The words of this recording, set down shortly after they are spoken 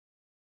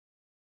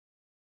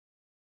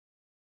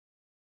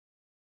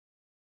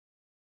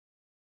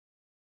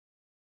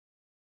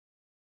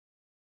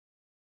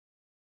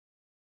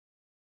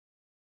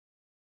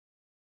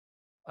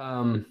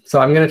So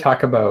I'm going to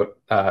talk about,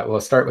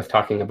 we'll start with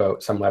talking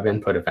about some web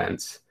input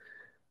events.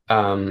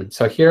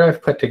 So here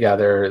I've put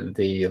together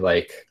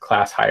the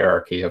class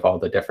hierarchy of all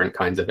the different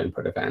kinds of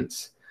input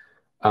events.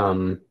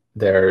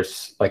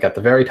 There's at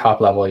the very top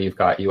level, you've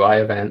got UI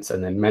events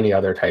and then many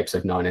other types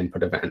of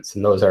non-input events.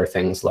 And those are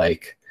things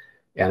like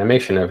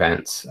animation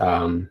events,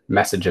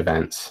 message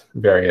events,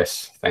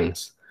 various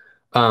things.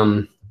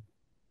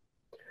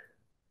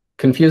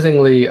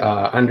 Confusingly,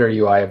 under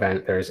UI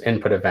event, there's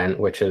input event,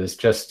 which is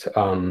just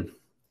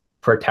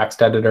for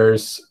text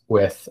editors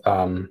with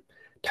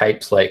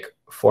types like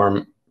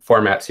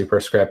format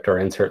superscript or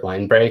insert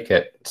line break.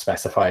 It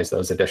specifies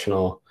those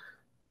additional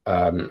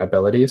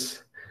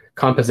abilities.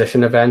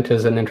 Composition event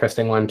is an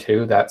interesting one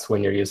too. That's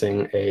when you're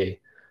using a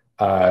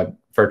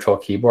virtual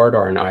keyboard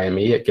or an IME.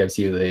 It gives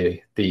you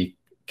the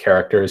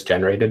characters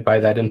generated by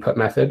that input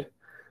method.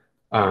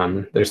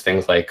 There's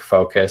things like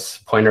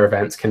focus. Pointer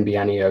events can be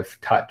any of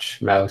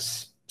touch,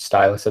 mouse,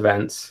 stylus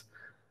events.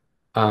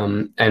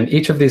 And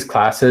each of these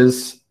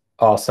classes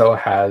also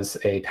has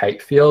a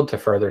type field to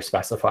further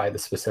specify the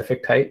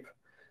specific type.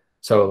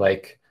 So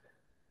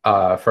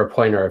for a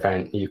pointer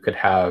event, you could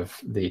have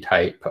the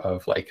type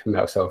of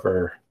mouse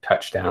over,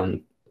 touch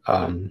down,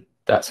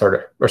 that sort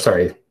of, or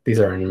sorry, these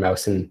are in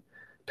mouse and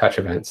touch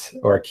events,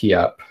 or key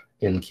up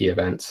in key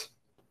events.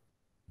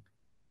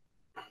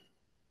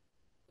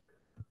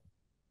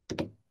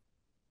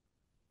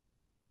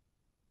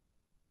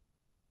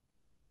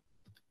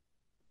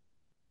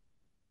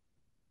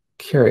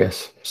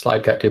 Curious,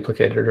 slide got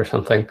duplicated or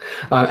something.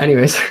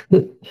 Anyways,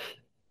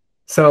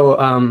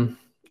 so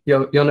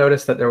you'll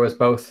notice that there was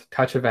both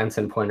touch events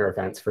and pointer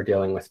events for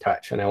dealing with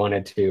touch, and I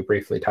wanted to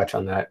briefly touch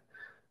on that.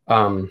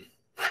 No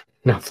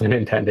pun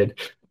intended.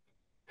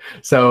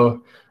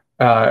 So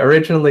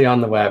originally on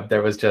the web,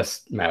 there was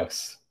just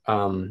mouse.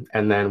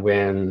 And then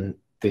when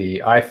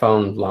the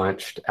iPhone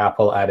launched,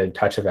 Apple added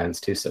touch events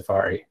to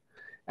Safari.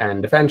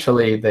 And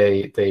eventually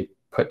they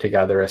put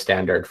together a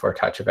standard for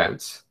touch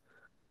events.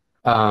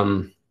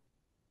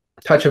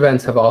 Touch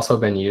events have also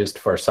been used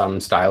for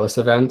some stylus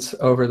events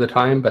over the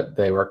time, but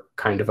they were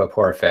kind of a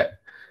poor fit.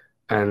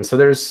 And so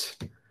there's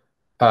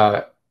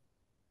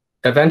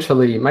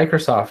eventually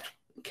Microsoft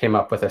came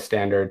up with a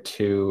standard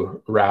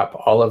to wrap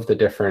all of the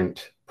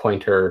different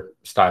pointer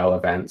style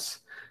events,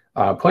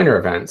 pointer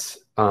events.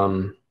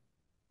 And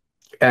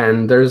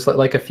there's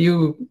a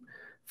few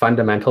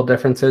fundamental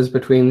differences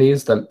between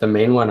these. The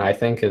main one, I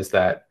think, is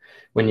that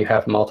when you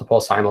have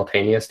multiple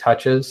simultaneous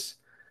touches,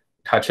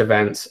 touch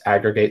events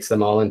aggregates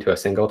them all into a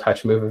single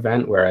touch move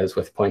event, whereas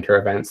with pointer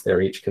events, they're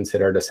each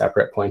considered a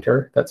separate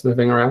pointer that's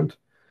moving around.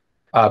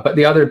 But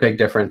the other big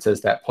difference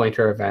is that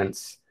pointer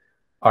events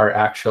are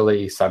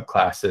actually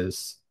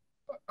subclasses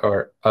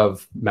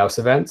of mouse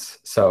events.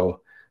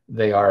 So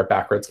they are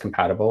backwards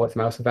compatible with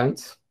mouse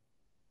events.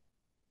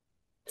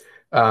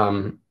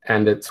 And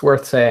it's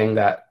worth saying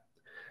that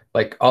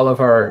all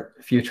of our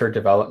future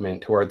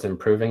development towards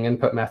improving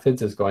input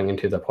methods is going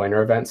into the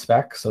pointer event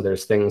spec. So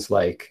there's things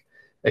like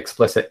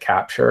explicit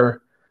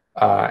capture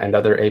and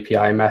other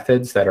API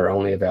methods that are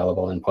only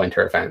available in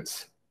pointer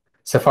events.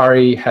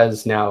 Safari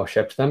has now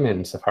shipped them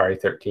in Safari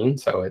 13,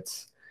 so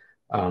it's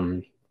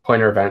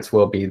pointer events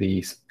will be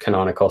the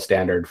canonical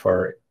standard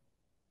for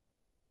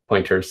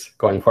pointers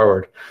going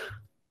forward.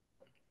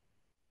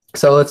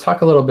 So let's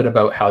talk a little bit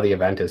about how the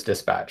event is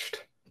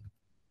dispatched.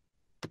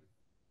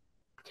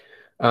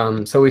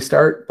 So we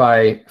start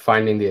by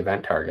finding the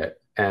event target.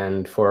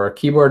 And for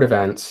keyboard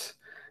events,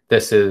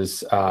 this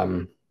is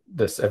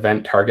this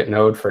event target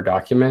node for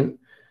document,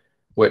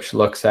 which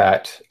looks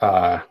at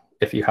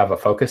if you have a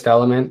focused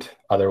element,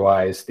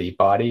 otherwise the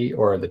body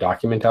or the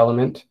document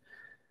element,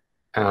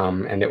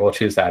 and it will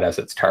choose that as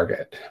its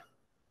target.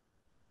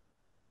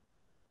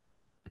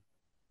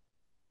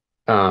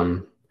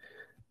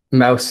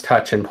 Mouse,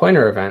 touch, and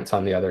pointer events,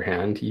 on the other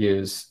hand,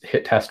 use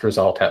hit test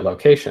result at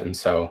location.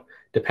 So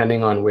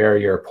depending on where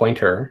your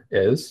pointer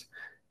is,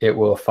 it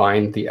will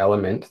find the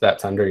element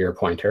that's under your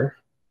pointer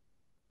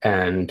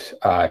and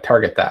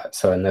target that.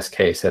 So in this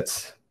case,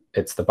 it's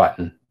the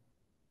button.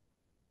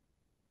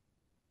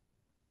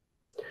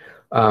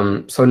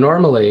 So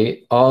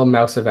normally, all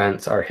mouse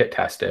events are hit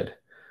tested.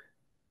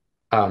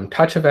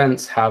 Touch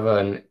events have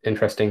an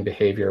interesting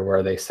behavior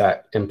where they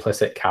set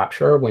implicit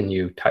capture when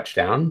you touch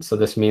down. So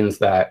this means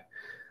that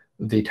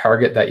the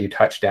target that you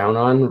touch down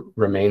on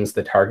remains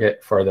the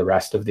target for the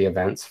rest of the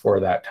events for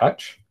that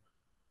touch.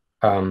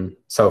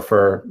 So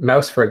for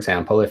mouse, for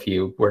example, if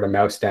you were to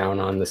mouse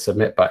down on the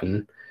submit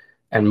button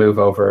and move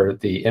over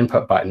the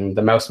input button,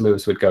 the mouse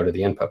moves would go to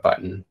the input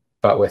button.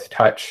 But with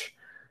touch,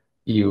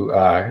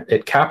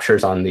 it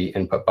captures on the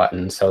input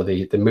button, so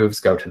the moves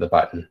go to the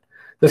button.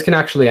 This can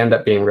actually end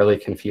up being really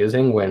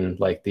confusing when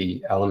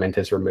the element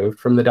is removed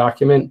from the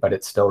document, but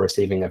it's still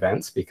receiving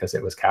events because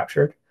it was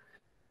captured.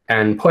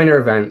 And pointer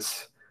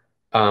events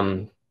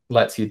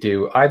lets you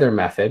do either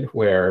method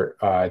where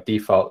by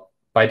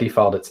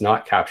default it's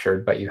not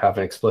captured, but you have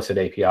an explicit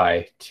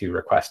API to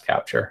request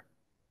capture.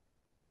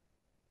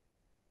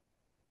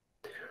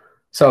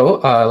 So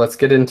let's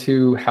get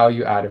into how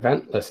you add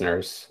event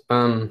listeners.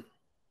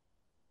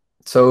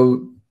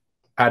 So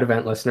add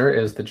event listener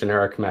is the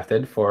generic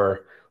method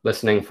for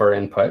listening for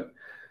input.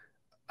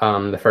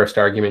 The first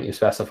argument, you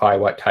specify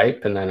what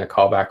type and then a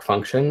callback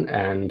function.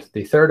 And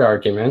the third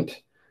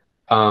argument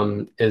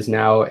is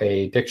now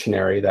a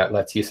dictionary that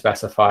lets you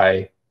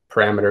specify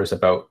parameters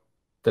about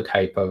the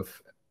type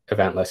of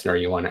event listener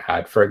you want to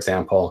add. For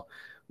example,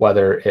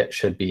 whether it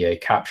should be a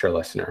capture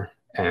listener.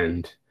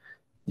 And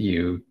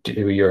you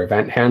do your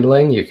event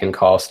handling, you can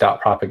call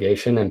stop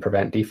propagation and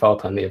prevent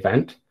default on the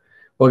event.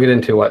 We'll get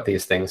into what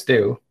these things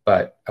do,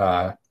 but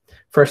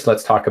first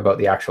let's talk about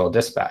the actual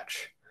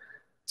dispatch.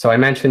 So I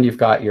mentioned you've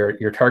got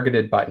your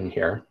targeted button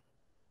here.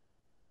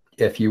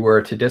 If you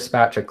were to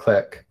dispatch a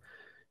click,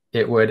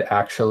 it would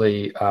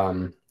actually,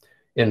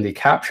 in the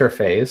capture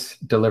phase,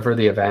 deliver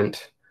the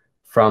event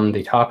from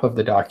the top of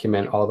the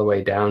document all the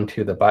way down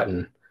to the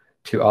button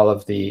to all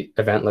of the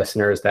event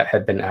listeners that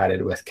had been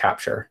added with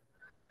capture.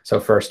 So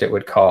first it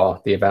would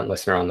call the event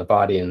listener on the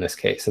body in this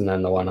case, and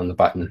then the one on the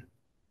button.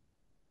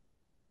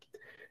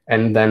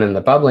 And then in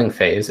the bubbling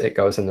phase, it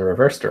goes in the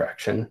reverse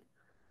direction.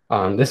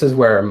 This is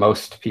where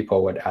most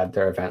people would add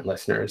their event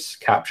listeners.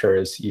 Capture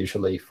is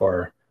usually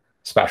for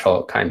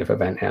special kind of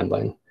event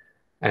handling.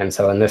 And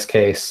so in this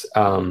case,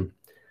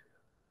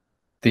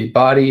 the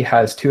body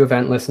has two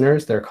event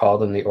listeners. They're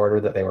called in the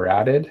order that they were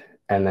added,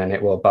 and then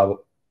it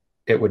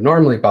would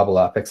normally bubble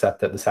up,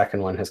 except that the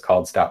second one has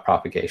called stop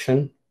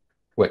propagation,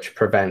 which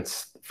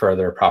prevents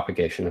further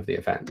propagation of the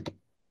event.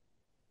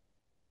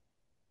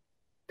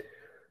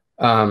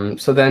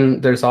 So then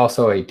there's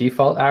also a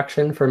default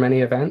action for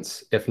many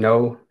events. If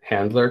no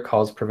handler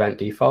calls prevent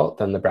default,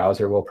 then the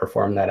browser will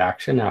perform that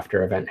action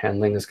after event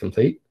handling is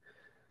complete.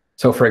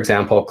 So for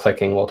example,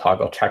 clicking will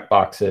toggle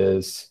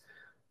checkboxes,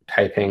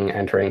 typing,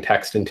 entering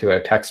text into a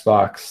text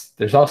box.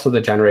 There's also the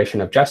generation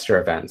of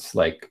gesture events,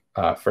 like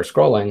for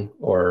scrolling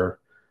or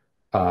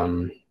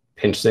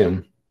pinch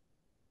zoom.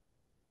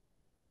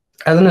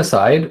 As an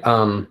aside,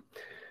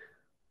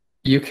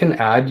 you can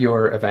add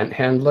your event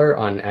handler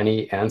on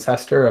any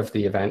ancestor of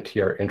the event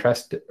you're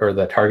interested, or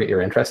the target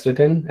you're interested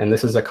in. And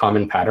this is a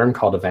common pattern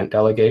called event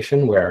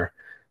delegation, where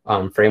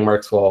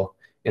frameworks will,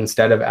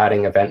 instead of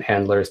adding event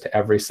handlers to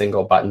every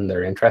single button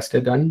they're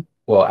interested in,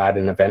 will add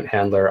an event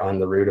handler on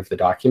the root of the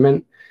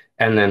document,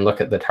 and then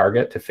look at the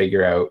target to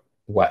figure out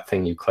what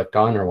thing you clicked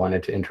on or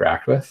wanted to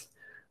interact with.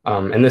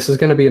 And this is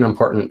going to be an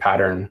important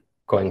pattern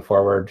going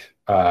forward,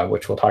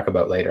 which we'll talk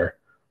about later.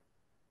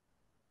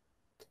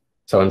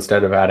 So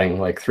instead of adding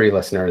like 3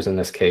 listeners in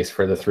this case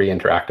for the 3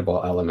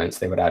 interactable elements,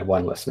 they would add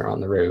 1 listener on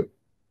the root.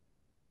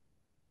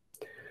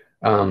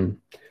 So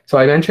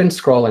I mentioned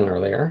scrolling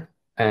earlier,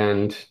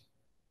 and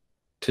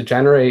to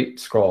generate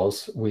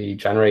scrolls, we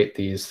generate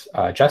these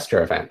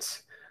gesture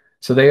events.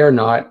 So they are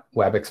not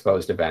web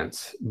exposed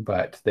events,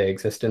 but they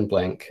exist in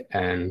Blink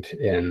and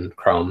in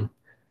Chrome.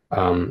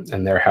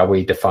 And they're how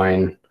we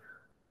define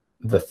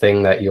the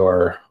thing that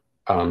your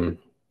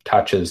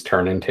touches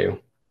turn into.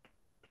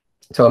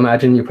 So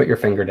imagine you put your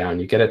finger down,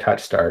 you get a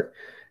touch start,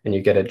 and you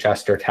get a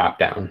gesture tap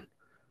down.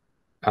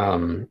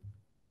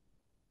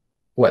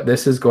 What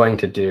this is going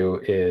to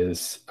do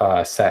is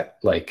set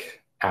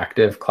like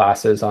active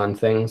classes on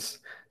things.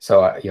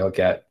 So you'll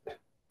get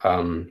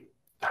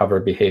hover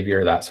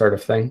behavior, that sort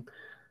of thing.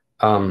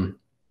 When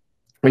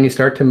you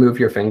start to move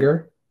your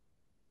finger,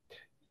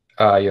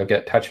 you'll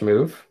get touch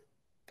move.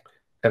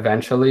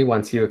 Eventually,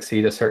 once you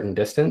exceed a certain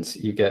distance,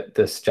 you get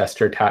this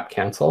gesture tap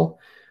cancel.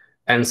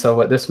 And so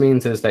what this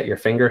means is that your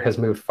finger has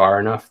moved far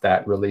enough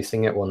that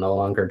releasing it will no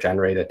longer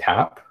generate a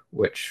tap,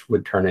 which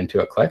would turn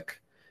into a click,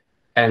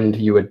 and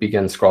you would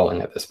begin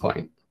scrolling at this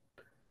point.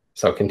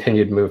 So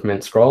continued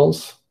movement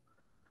scrolls,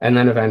 and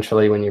then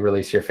eventually when you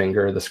release your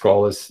finger, the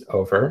scroll is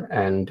over,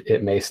 and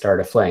it may start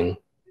a fling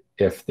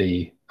if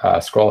the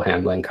scroll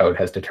handling code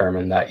has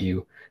determined that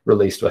you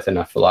released with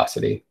enough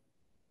velocity.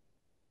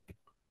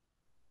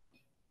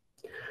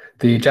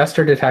 The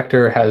gesture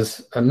detector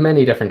has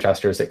many different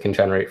gestures it can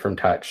generate from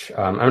touch.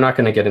 I'm not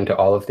going to get into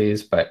all of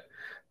these, but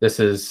this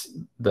is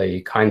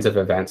the kinds of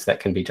events that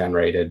can be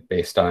generated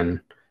based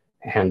on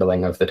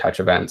handling of the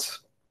touch events.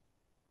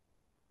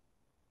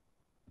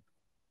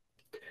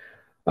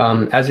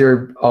 As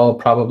you're all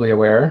probably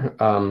aware,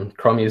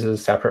 Chrome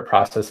uses separate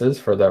processes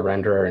for the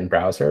renderer and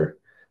browser.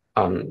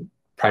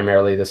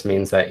 Primarily, this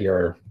means that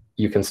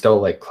you can still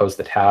like close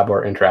the tab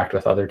or interact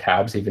with other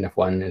tabs, even if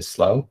one is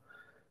slow.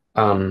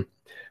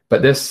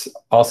 But this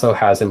also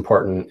has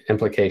important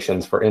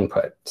implications for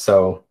input.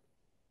 So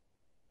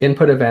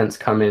input events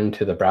come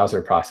into the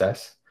browser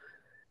process,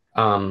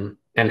 and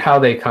how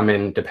they come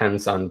in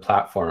depends on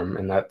platform,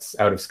 and that's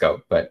out of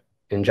scope. But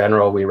in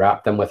general, we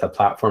wrap them with a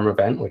platform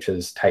event, which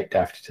is type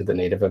def to the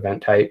native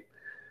event type,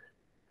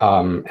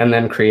 and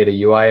then create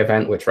a UI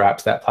event, which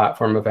wraps that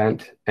platform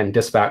event and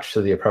dispatch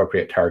to the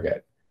appropriate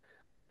target.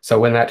 So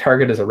when that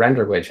target is a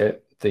render widget,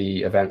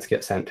 the events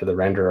get sent to the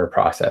renderer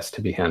process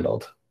to be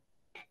handled.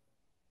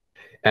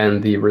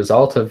 And the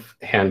result of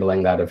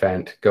handling that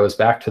event goes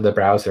back to the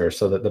browser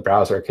so that the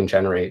browser can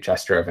generate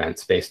gesture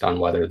events based on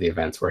whether the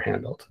events were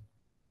handled.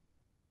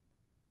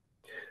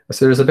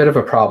 So there's a bit of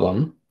a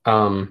problem.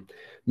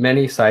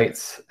 Many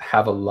sites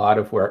have a lot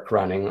of work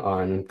running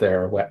on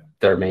their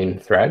main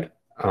thread.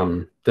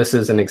 This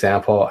is an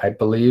example, I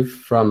believe,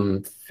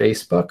 from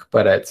Facebook,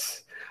 but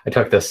I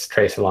took this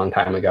trace a long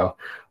time ago.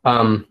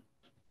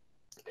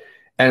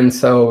 And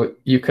so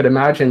you could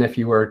imagine if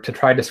you were to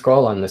try to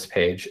scroll on this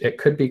page, it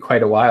could be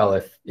quite a while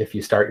if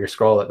you start your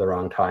scroll at the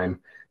wrong time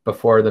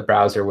before the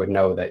browser would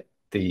know that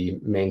the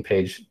main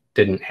page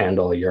didn't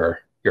handle your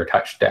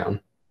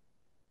touchdown.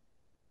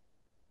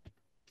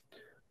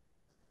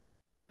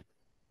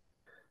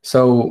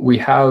 So we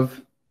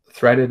have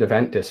threaded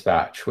event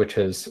dispatch, which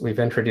is we've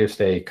introduced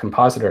a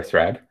compositor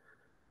thread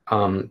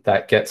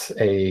that gets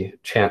a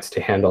chance to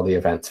handle the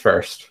events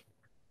first.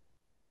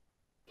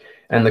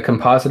 And the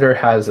compositor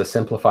has a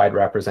simplified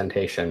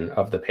representation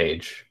of the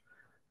page.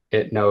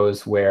 It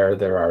knows where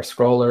there are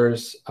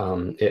scrollers.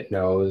 It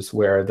knows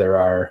where there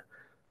are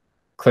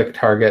click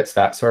targets,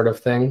 that sort of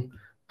thing.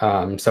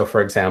 So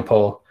for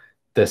example,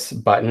 this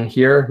button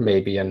here may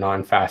be a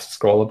non-fast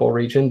scrollable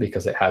region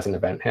because it has an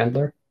event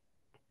handler.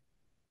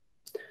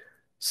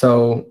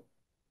 So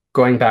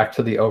going back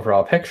to the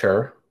overall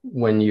picture,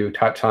 when you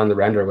touch on the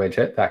render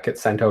widget, that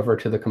gets sent over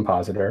to the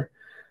compositor.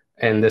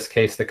 In this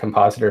case, the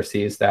compositor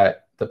sees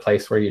that the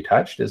place where you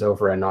touched is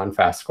over a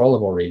non-fast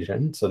scrollable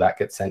region, so that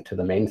gets sent to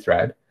the main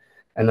thread.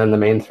 And then the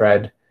main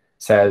thread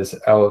says,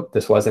 oh,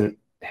 this wasn't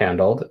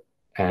handled,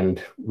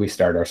 and we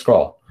start our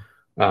scroll.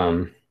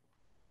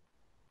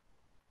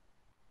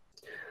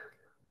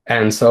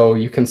 And so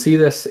you can see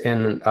this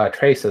in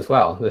trace as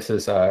well. This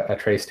is a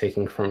trace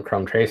taken from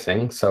Chrome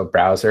tracing. So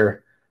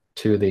browser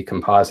to the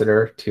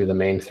compositor, to the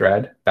main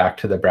thread, back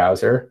to the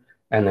browser,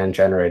 and then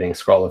generating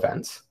scroll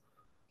events.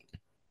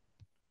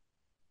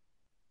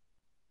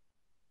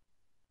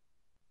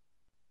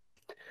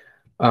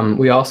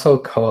 We also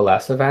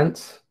coalesce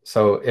events.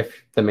 So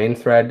if the main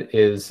thread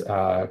is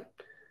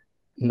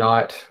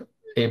not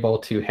able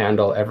to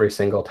handle every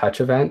single touch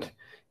event,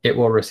 it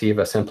will receive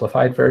a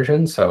simplified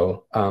version.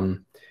 So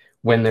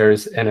when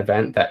there's an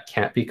event that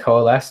can't be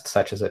coalesced,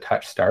 such as a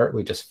touch start,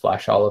 we just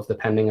flush all of the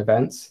pending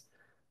events,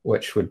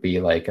 which would be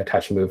like a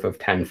touch move of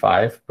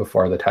 10.5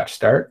 before the touch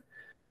start.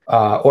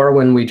 Or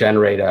when we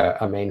generate a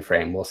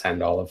mainframe, we'll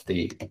send all of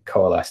the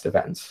coalesced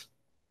events.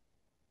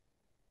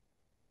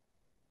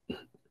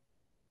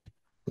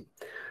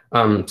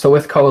 So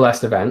with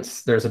coalesced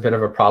events, there's a bit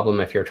of a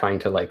problem if you're trying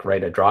to like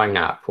write a drawing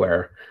app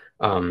where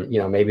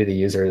maybe the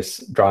user's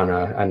drawn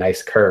a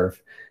nice curve,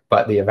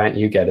 but the event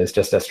you get is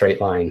just a straight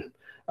line.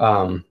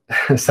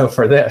 So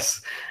for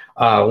this,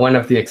 one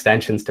of the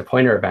extensions to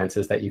pointer events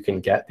is that you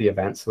can get the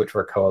events which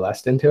were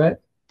coalesced into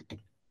it.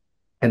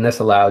 And this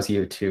allows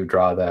you to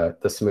draw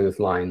the smooth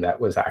line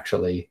that was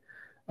actually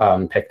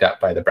picked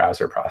up by the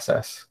browser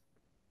process.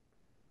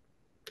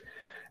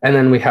 And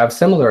then we have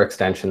similar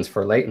extensions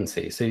for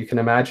latency. So you can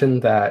imagine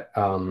that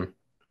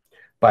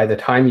by the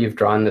time you've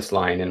drawn this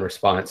line in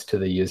response to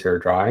the user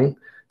drawing,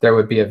 there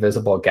would be a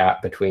visible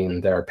gap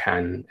between their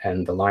pen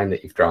and the line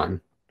that you've drawn.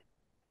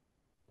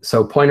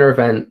 So pointer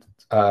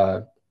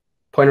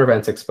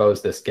events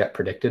expose this get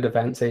predicted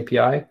events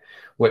API,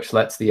 which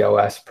lets the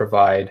OS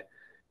provide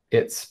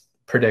its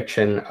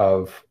prediction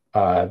of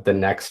the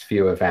next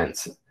few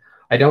events.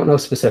 I don't know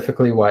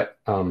specifically what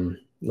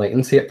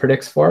latency it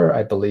predicts for.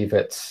 I believe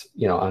it's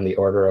on the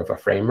order of a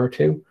frame or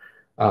two,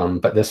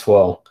 but this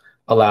will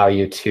allow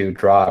you to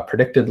draw a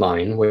predicted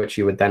line, which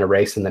you would then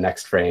erase in the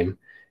next frame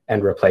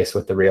and replace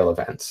with the real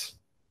events.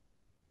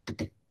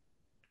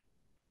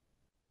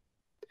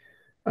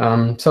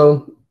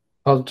 So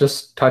I'll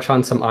just touch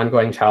on some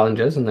ongoing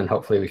challenges, and then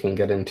hopefully we can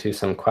get into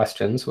some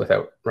questions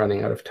without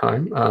running out of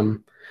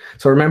time.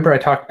 So remember,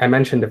 I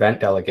mentioned event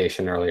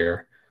delegation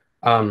earlier.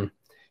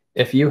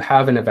 If you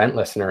have an event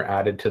listener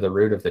added to the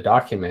root of the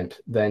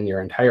document, then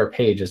your entire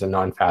page is a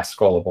non-fast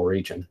scrollable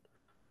region.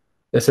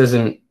 This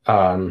isn't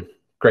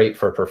great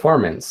for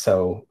performance.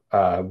 So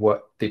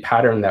what the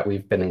pattern that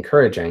we've been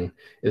encouraging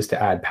is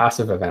to add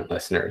passive event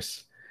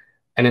listeners.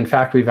 And in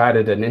fact, we've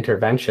added an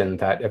intervention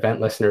that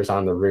event listeners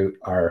on the root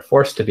are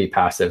forced to be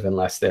passive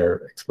unless they're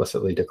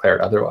explicitly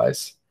declared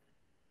otherwise.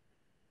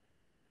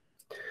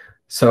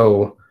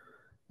 So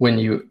when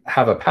you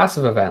have a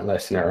passive event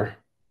listener,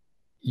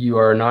 you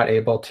are not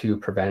able to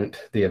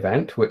prevent the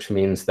event, which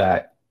means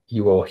that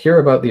you will hear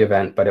about the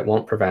event, but it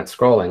won't prevent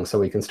scrolling, so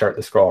we can start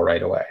the scroll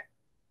right away.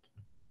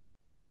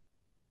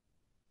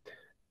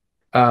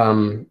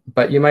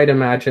 But you might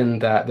imagine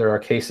that there are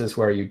cases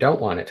where you don't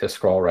want it to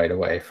scroll right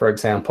away. For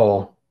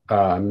example,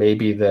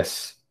 maybe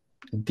this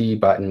D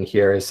button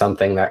here is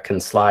something that can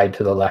slide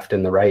to the left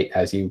and the right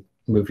as you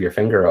move your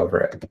finger over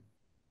it.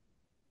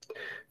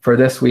 For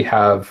this, we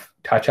have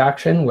touch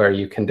action, where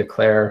you can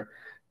declare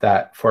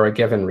that for a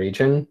given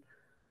region,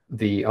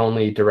 the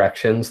only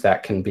directions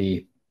that can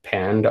be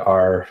panned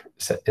are,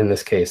 in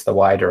this case, the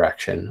Y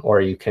direction,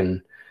 or you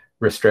can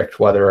restrict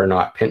whether or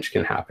not pinch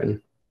can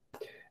happen.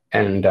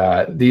 And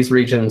these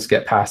regions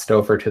get passed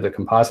over to the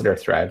compositor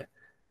thread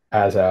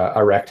as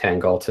a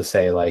rectangle to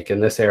say, like, in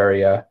this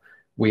area,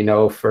 we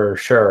know for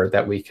sure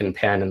that we can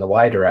pan in the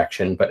Y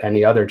direction, but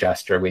any other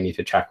gesture we need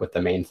to check with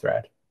the main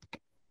thread.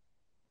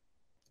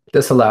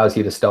 This allows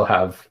you to still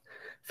have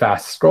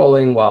fast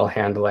scrolling while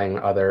handling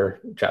other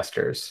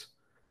gestures.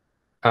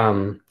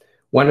 One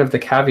of the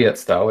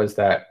caveats, though, is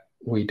that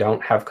we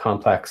don't have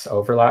complex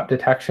overlap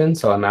detection.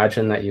 So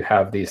imagine that you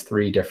have these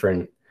three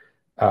different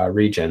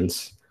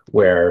regions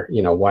where,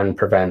 you know, one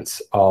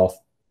prevents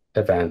all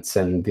events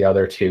and the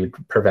other two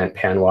prevent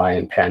pan Y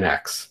and pan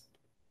X.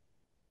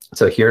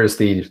 So here's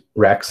the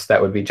recs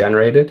that would be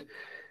generated.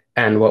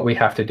 And what we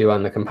have to do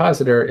on the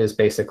compositor is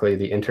basically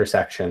the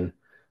intersection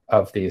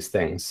of these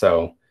things.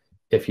 So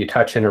if you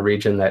touch in a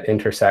region that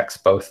intersects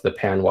both the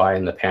pan Y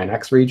and the pan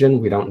X region,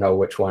 we don't know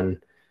which one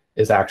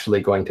is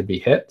actually going to be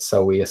hit.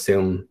 So we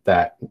assume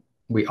that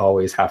we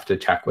always have to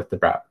check with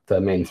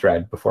the main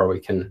thread before we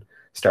can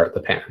start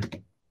the pan.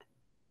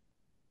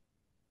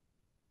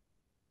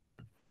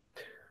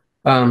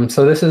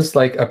 So this is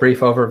like a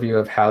brief overview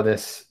of how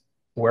this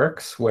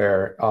works,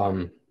 where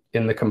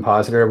in the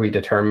compositor, we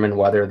determine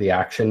whether the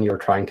action you're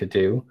trying to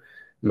do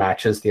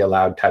matches the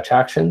allowed touch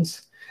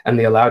actions. And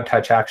the allowed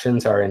touch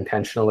actions are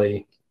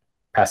intentionally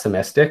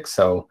pessimistic.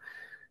 So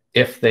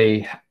if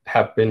they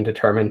have been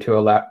determined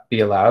to be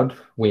allowed,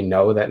 we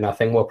know that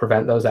nothing will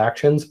prevent those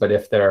actions. But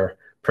if they're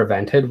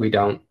prevented, we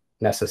don't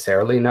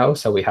necessarily know.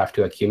 So we have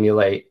to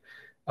accumulate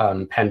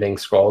pending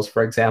scrolls,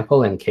 for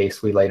example, in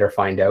case we later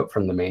find out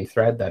from the main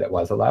thread that it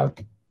was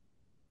allowed.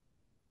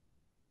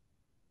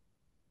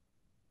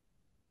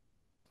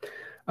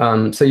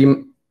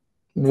 So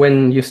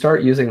when you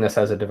start using this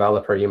as a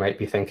developer, you might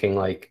be thinking,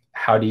 like,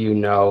 how do you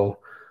know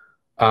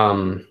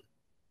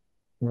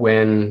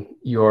when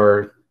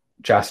your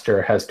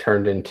gesture has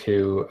turned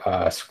into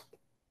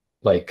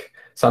like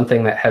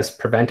something that has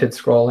prevented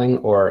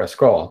scrolling or a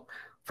scroll?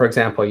 For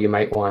example, you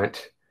might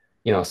want,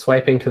 you know,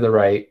 swiping to the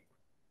right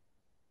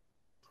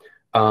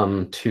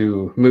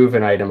to move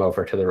an item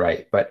over to the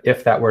right. But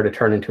if that were to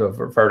turn into a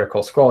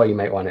vertical scroll, you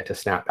might want it to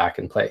snap back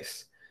in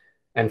place.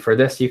 And for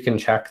this, you can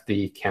check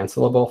the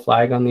cancelable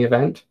flag on the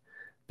event,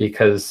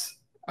 because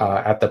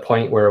at the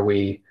point where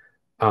we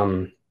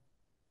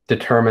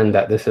determine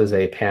that this is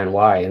a pan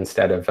Y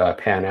instead of a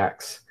pan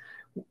X,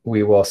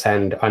 we will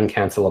send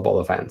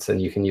uncancelable events,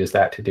 and you can use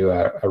that to do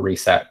a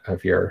reset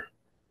of your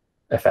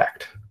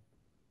effect.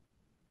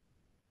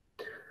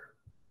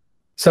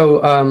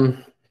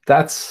 So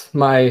that's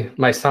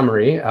my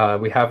summary.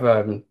 We have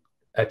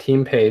a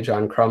team page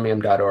on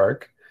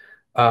chromium.org,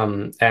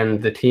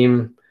 and the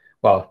team,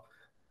 well,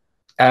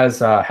 as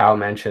Hao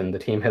mentioned, the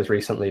team has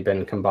recently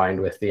been combined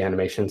with the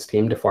animations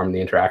team to form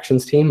the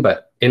interactions team,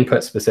 but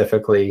input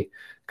specifically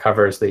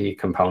covers the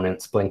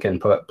components, blink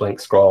input, blink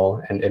scroll,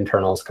 and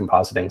internals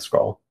compositing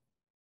scroll.